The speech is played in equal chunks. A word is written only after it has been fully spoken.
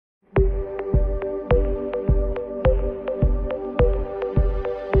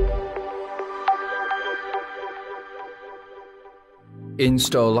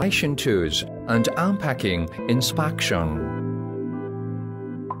installation tools and unpacking inspection.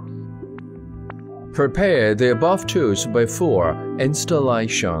 Prepare the above tools before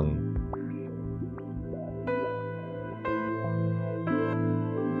installation.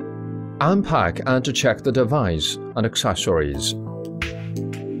 Unpack and check the device and accessories.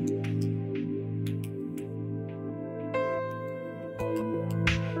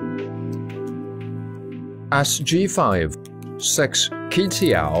 SG5, 6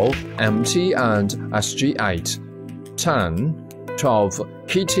 KTL, MT and SG8, 10, 12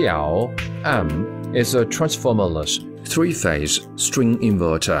 KTL, M is a transformerless 3-phase string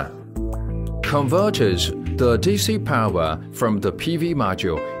inverter. Converts the DC power from the PV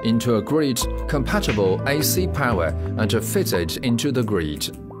module into a grid-compatible AC power and fits it into the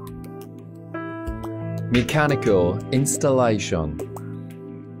grid. Mechanical installation.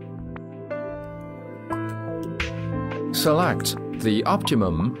 Select the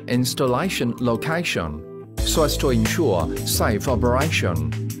optimum installation location so as to ensure safe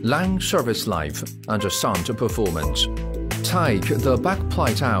operation, long service life, and sound performance. Take the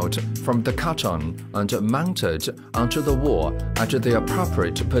backplate out from the carton and mount it onto the wall at the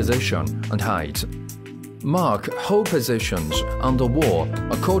appropriate position and height. Mark hole positions on the wall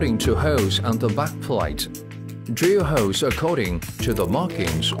according to holes on the backplate. Drill holes according to the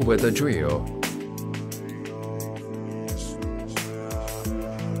markings with the drill.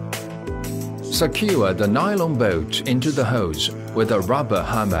 Secure the nylon bolt into the holes with a rubber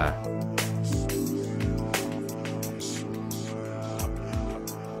hammer.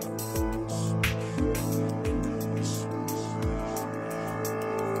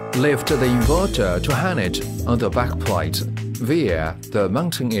 Lift the inverter to hang it on the backplate via the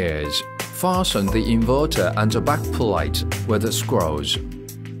mounting ears. Fasten the inverter and the backplate with the screws.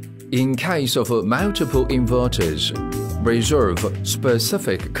 In case of multiple inverters, reserve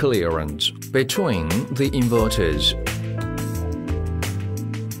specific clearance between the inverters.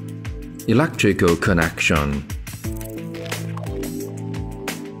 Electrical connection.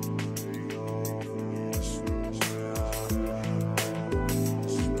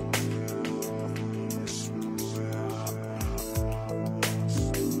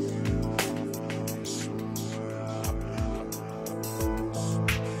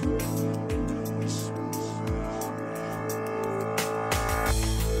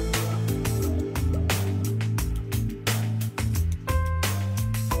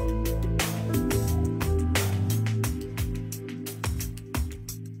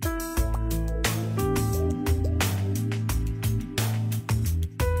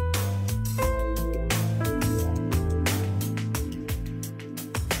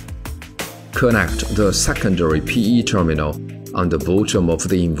 Connect the secondary PE terminal on the bottom of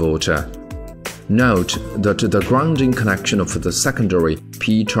the inverter. Note that the grounding connection of the secondary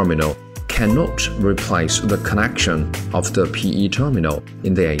PE terminal cannot replace the connection of the PE terminal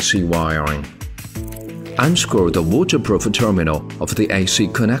in the AC wiring. Unscrew the waterproof terminal of the AC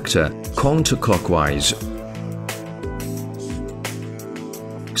connector counterclockwise.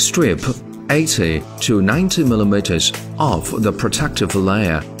 Strip 80 to 90 mm off the protective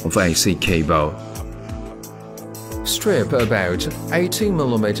layer of AC cable. Strip about 18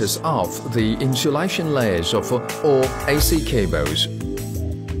 mm off the insulation layers of all AC cables.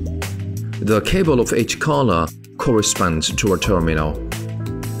 The cable of each color corresponds to a terminal.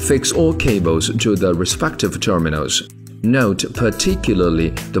 Fix all cables to the respective terminals. Note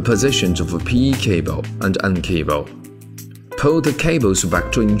particularly the positions of a PE cable and N cable. Pull the cables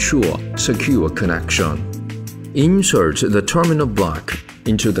back to ensure secure connection. Insert the terminal block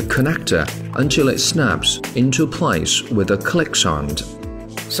into the connector until it snaps into place with a click sound.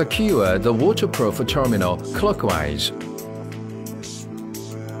 Secure the waterproof terminal clockwise.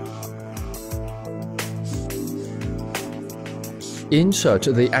 Insert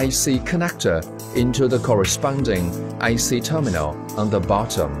the AC connector into the corresponding AC terminal on the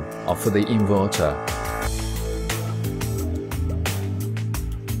bottom of the inverter.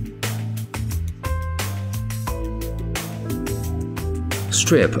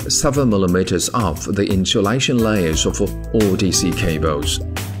 Strip 7 mm off the insulation layers of all DC cables.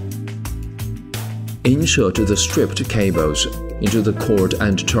 Insert the stripped cables into the cord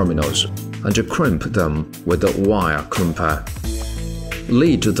end terminals and crimp them with a wire crimper.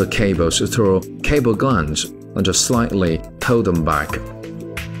 Lead the cables through cable glands and slightly pull them back.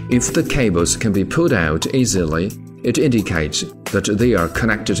 If the cables can be pulled out easily, it indicates that they are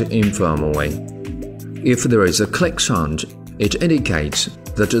connected infirmly. If there is a click sound, it indicates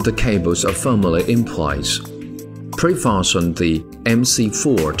that the cables are firmly in place. Pre-fasten the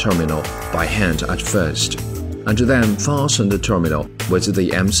MC4 terminal by hand at first. and then fasten the terminal with the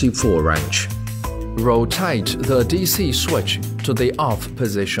MC4 wrench. Rotate the DC switch to the off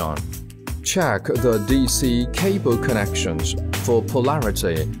position. Check the DC cable connections for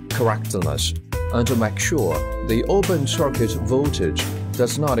polarity correctness and make sure the open circuit voltage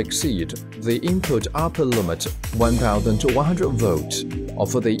does not exceed the input upper limit 1100 volts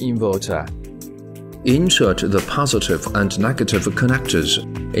of the inverter. Insert the positive and negative connectors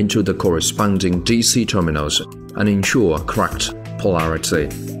into the corresponding DC terminals and ensure correct polarity.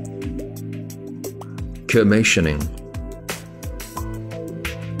 Commissioning.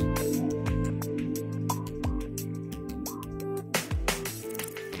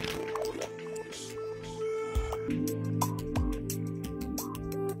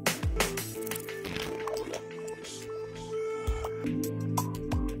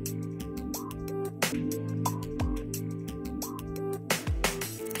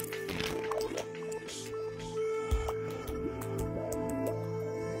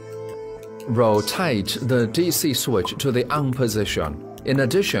 Rotate the DC switch to the on position. In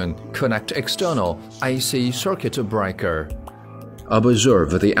addition, connect external AC circuit breaker.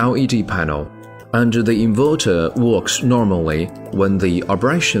 Observe the LED panel, and the inverter works normally when the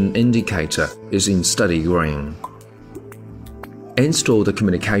operation indicator is in steady green. Install the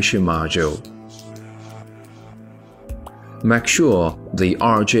communication module. Make sure the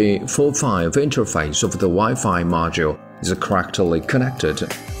RJ45 interface of the Wi-Fi module is correctly connected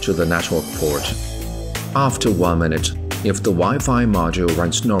to the network port. After 1 minute, if the Wi-Fi module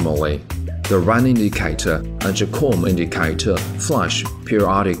runs normally, the run indicator and the COM indicator flash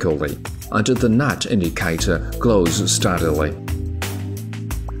periodically, and the net indicator glows steadily.